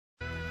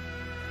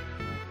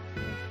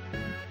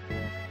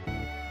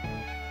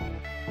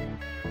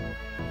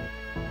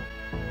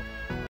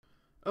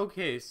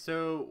Okay,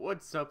 so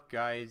what's up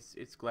guys,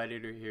 it's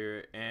Gladiator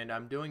here, and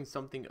I'm doing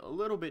something a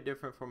little bit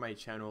different for my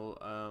channel.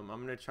 I'm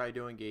gonna try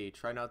doing a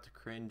try not to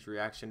cringe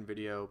reaction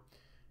video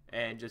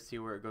and just see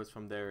where it goes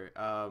from there.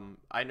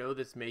 I know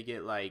this may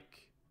get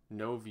like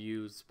no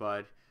views,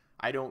 but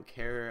I don't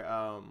care.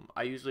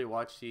 I usually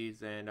watch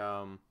these, and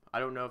I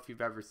don't know if you've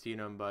ever seen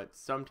them, but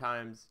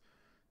sometimes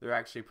they're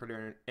actually pretty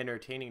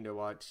entertaining to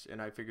watch, and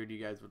I figured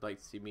you guys would like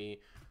to see me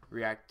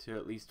react to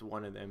at least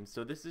one of them.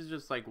 So this is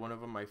just like one of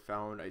them I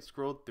found. I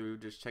scrolled through,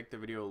 just checked the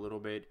video a little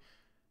bit,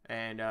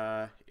 and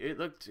it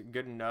looked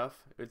good enough.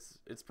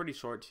 It's pretty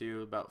short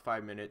too, about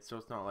 5 minutes, so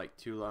it's not like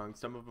too long.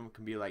 Some of them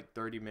can be like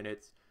 30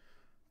 minutes.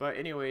 But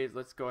anyways,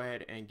 let's go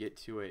ahead and get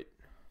to it.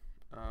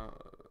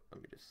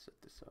 Let me just set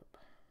this up.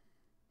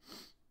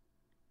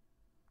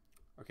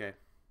 Okay,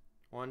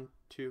 1,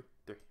 2,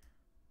 3.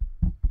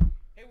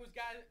 Hey, what's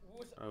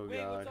Oh, wait,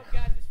 God. what's up,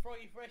 guys? It's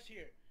Froggy Fresh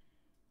here.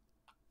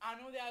 I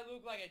know that I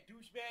look like a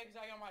douchebag because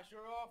I got my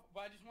shirt off,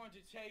 but I just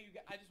wanted to tell you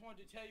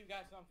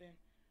guys something,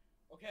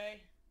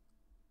 okay?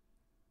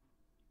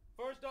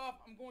 First off,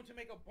 I'm going to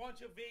make a bunch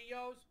of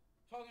videos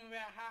talking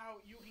about how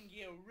you can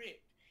get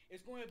ripped.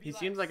 It's going to be. He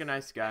seems like a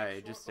nice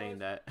guy, just saying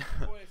that.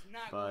 Or it's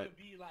not But going to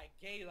be like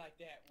gay like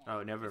that one. oh,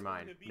 never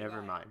mind.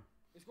 Never mind.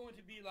 It's going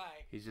to be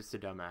like. He's just a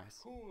dumbass.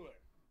 Cooler.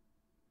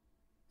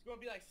 It's going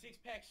to be like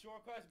six-pack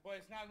shortcuts, but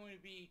it's not going to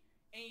be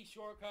any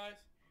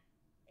shortcuts.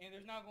 And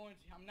I'm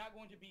not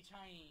going to be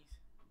Chinese.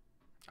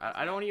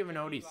 I don't even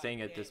know what he's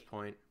saying at this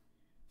point.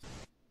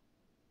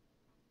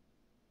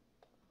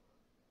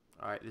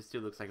 Alright, this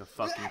dude looks like a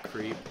fucking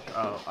creep.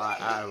 Oh,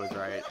 I was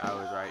right. I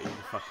was right. He's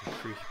a fucking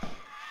creep.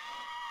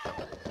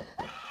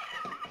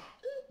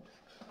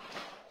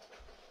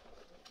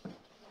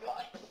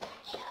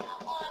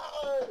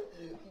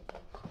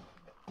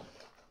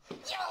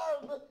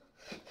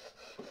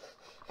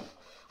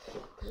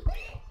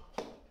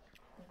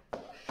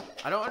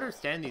 I don't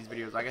understand these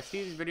videos. Like, I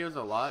see these videos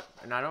a lot,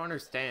 and I don't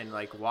understand,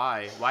 like,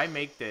 why? Why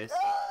make this?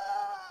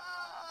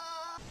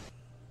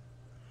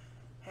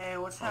 Hey,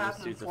 what's This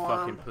happening, dude's a Form?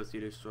 fucking pussy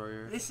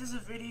destroyer. This is a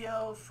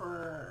video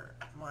for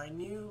my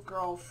new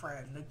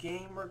girlfriend, the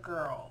gamer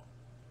girl.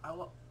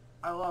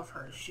 I love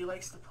her. She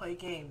likes to play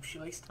games. She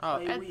likes to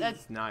play Wii.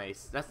 That's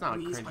nice. That's not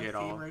Wii's cringy at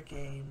all. my favorite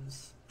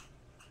games.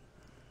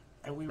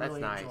 And we That's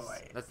really nice. enjoy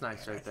it. That's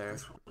nice right there.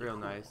 Real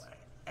nice.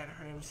 And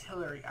her name's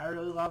Hillary. I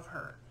really love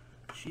her.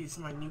 She's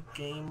my new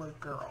gamer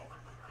girl.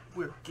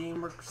 We're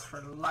gamers for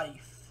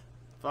life.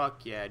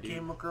 Fuck yeah, dude.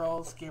 Gamer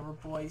girls, gamer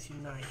boys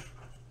unite.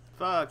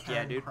 Fuck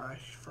yeah, dude.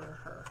 Crush for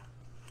her.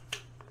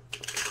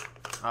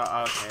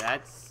 Okay,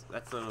 that's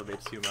a little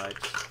bit too much.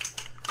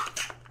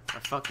 My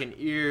fucking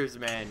ears,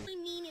 man. I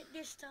mean it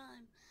this time.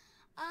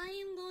 I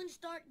am going to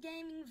start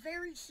gaming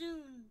very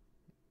soon.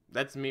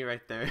 That's me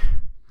right there.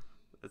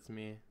 That's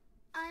me.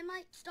 I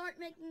might start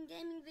making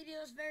gaming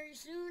videos very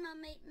soon. I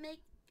might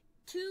make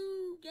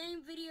 2 game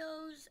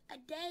videos a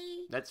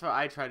day. That's what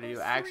I try to do,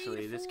 3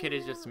 actually. to This kid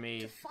is 4 just me.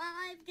 to 5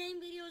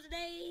 game videos a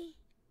day.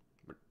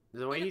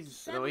 The way he's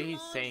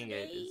vlogs saying a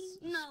it day. is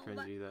No, but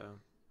cringy though.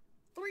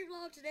 3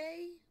 vlogs a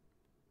day.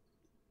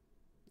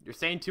 You're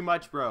saying too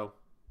much, bro.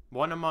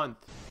 1 a month.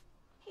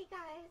 Hey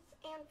guys,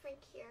 Anne Frank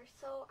here.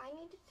 So I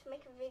needed to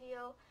make a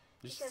video.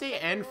 Did you because say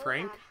something Anne really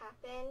Frank? bad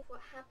happened.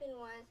 What happened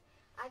was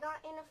I got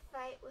in a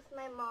fight with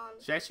my mom.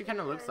 She actually kind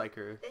of looks like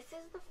her. This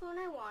is the phone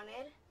I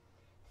wanted.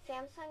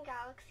 Samsung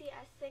Galaxy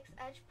S6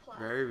 Edge Plus.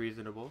 Very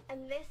reasonable.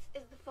 And this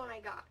is the phone I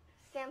got.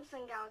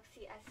 Samsung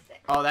Galaxy S6.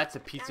 Oh, that's a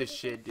piece of As you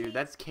shit, can dude. see,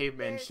 That's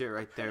caveman there's shit a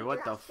right there. pretty What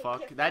the drastic fuck?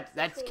 difference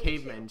That's between the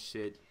caveman two.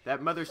 shit.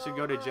 That mother should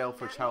go to jail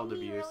for that child made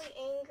me abuse.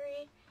 really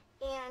angry,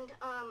 and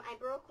I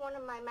broke one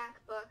of my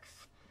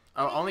MacBooks.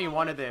 Oh, The only reason I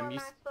one need of them. 4 You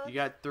MacBooks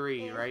got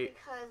 3, is right?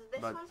 Because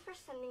this But- one's for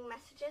sending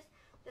messages,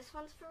 this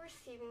one's for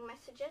receiving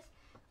messages,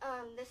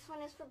 this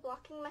one is for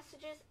blocking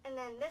messages, and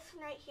then this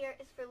one right here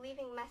is for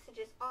leaving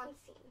messages on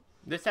scene.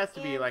 This has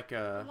to be And like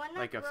the one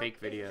that a broke fake is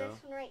video.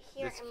 This one right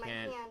here in my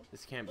hand.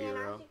 This can't be and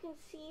real. as you can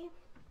see,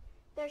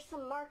 there's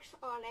some marks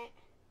on it.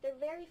 They're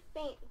very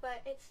faint,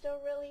 but it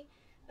still really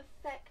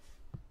affects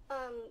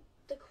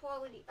the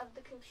quality of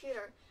the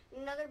computer.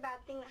 Another bad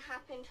thing that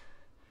happened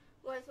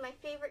was my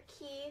favorite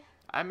key.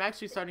 I'm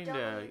actually starting to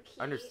W key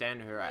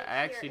understand her. I right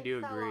actually here,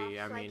 do it fell agree.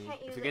 off, I so mean,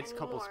 can't if use it gets a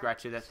couple anymore.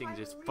 scratches, that So thing's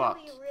I just really,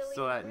 fucked. really,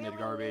 Still that in the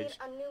really garbage.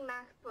 need a new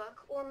MacBook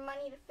or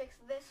money to fix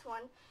this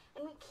one,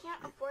 and we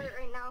can't afford it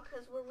right now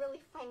because we're really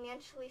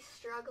financially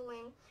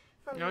struggling.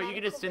 From You know, you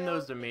can just send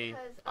those to me.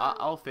 because,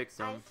 I'll fix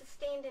I them.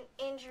 sustained an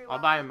injury. I'll while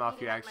buy I was them off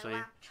beating you, up my actually.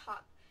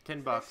 laptop. $10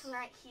 This bucks. one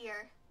right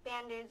here,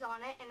 band-aids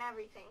on it and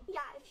everything.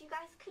 Yeah, if you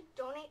guys could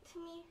donate to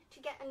me to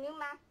get a new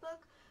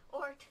MacBook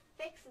or to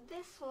fix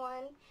this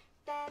one,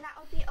 then that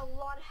would be a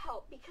lot of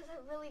help because I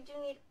really do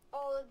need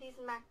all of these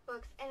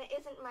MacBooks, and it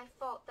isn't my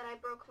fault that I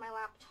broke my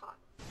laptop.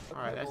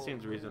 Alright, that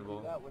seems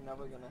reasonable. We're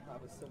never gonna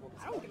have a civil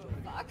I don't give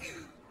a fuck.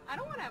 I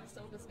don't want to have a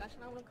civil discussion.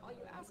 I want to call you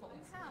assholes.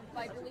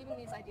 By believing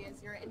these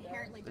ideas, you're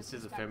inherently This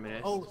is a disrespectful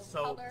feminist. of Oh, people's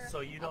so- color, so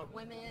you don't- of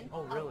women,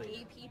 Oh, really? of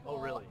gay people,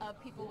 Oh, really? of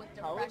people with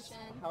How depression.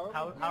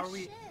 How are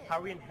we shit. how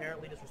are we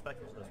inherently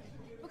disrespectful to those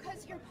people?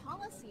 Because your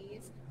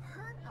policies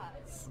hurt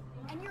us.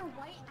 And you're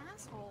white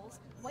assholes,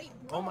 white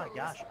bros. Oh my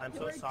gosh, I'm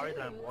so sorry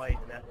that I'm white,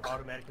 and that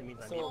automatically means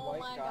I'm So evil. oh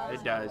my God.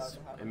 It does.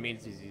 It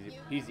means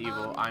he's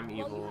evil. I'm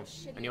evil.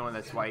 Anyone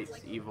that's white is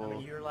I mean,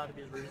 evil. you're allowed to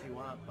be as rude as you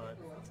want, but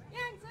Yeah,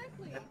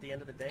 exactly. at the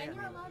end of the day, And I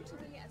you're mean, allowed to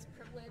be as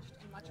privileged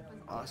and much of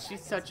a Oh,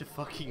 she's such a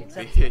fucking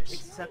Except- bitch.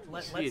 except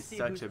let- She let's is see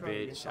such who's a throwing the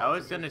bitch. insults I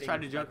was and gonna who's try to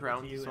being joke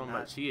around respectful with to so you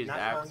much. and She is not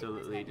calling-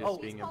 absolutely Oh,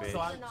 just being a so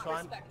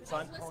bitch.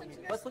 I'm calling you.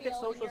 Let's look at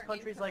socialist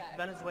countries like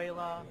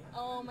Venezuela.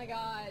 Oh my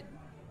God.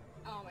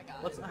 Oh my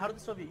God. How did the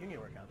Soviet Union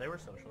work out? They were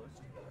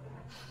socialist.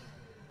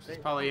 She's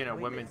probably in a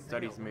women's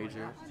studies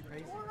major.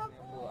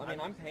 Well, I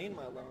mean, I'm paying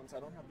my loans. I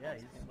don't have. Yeah,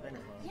 he's paying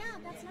his loans. Yeah,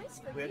 that's nice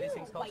for We have you, these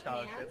things called white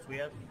man. scholarships. We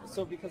have.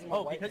 So because I'm a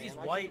Oh, white because man, he's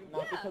I white. can-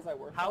 not Yeah. because I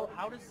work. How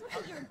hard. does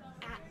Your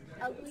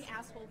ugly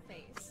asshole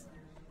face.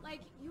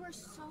 Like, you are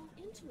so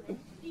into it.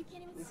 You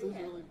can't even This see is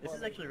it. really. this is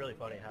funny. actually really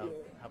funny how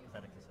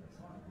pathetic this is.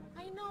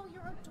 I know,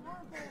 you're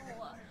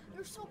adorable.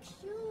 You're so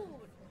cute.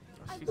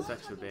 I She's love such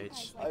a talking to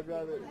bitch. guys I'd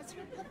rather- Because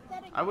you're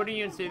pathetic. I wouldn't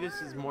You even say have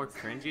this is no more words.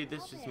 cringy. This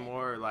Love is it.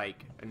 more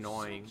like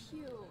annoying. So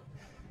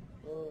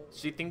cute.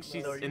 She thinks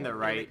she's So are you in the gonna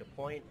right. Make a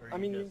point, or I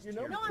mean, just you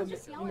know, here No, to- I'm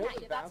just yelling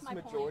at you, that's vast my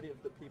point. majority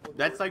of the people. who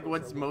That's work like for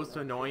what's Soviet most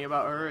Union. annoying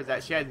about her is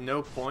that she has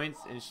no points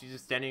and she's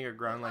just standing her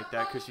ground like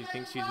that because she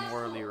thinks she's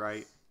morally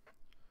right.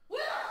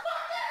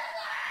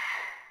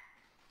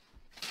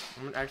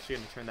 I'm actually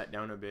gonna turn that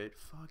down a bit.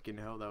 Fucking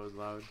hell, that was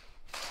loud.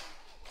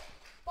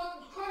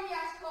 Fucking crummy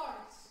ass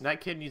cards.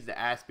 That kid needs the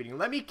ass beating.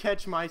 Let me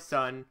catch my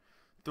son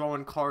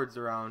throwing cards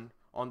around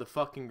on the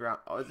fucking ground.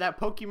 Oh, is that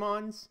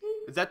Pokemon's?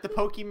 Is that the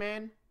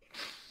Pokemon?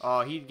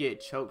 Oh, he'd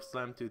get choke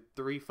slammed through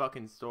 3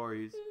 fucking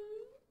stories.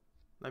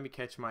 Let me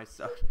catch my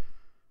son.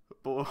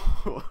 Boy.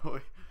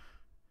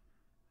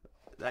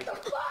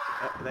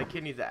 That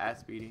kid needs the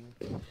ass beating.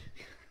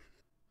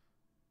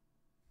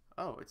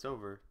 Oh, it's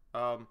over.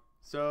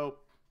 So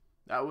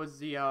that was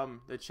the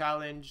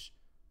challenge.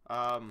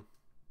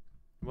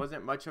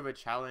 Wasn't much of a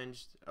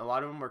challenge. A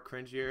lot of them were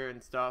cringier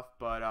and stuff,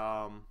 but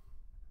oh,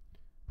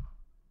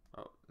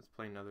 let's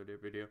play another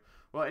video.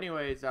 Well,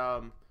 anyways,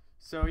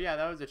 so yeah,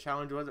 that was a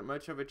challenge. It wasn't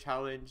much of a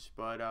challenge,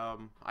 but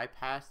I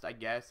passed, I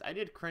guess. I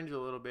did cringe a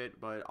little bit,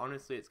 but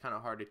honestly, it's kind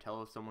of hard to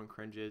tell if someone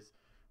cringes.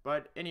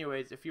 But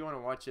anyways, if you want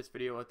to watch this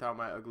video without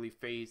my ugly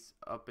face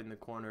up in the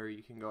corner,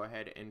 you can go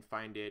ahead and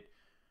find it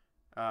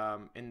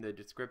in the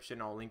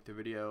description. I'll link the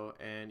video.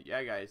 And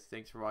yeah, guys,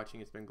 thanks for watching.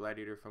 It's been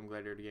Gladiator from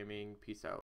Gladiator Gaming. Peace out.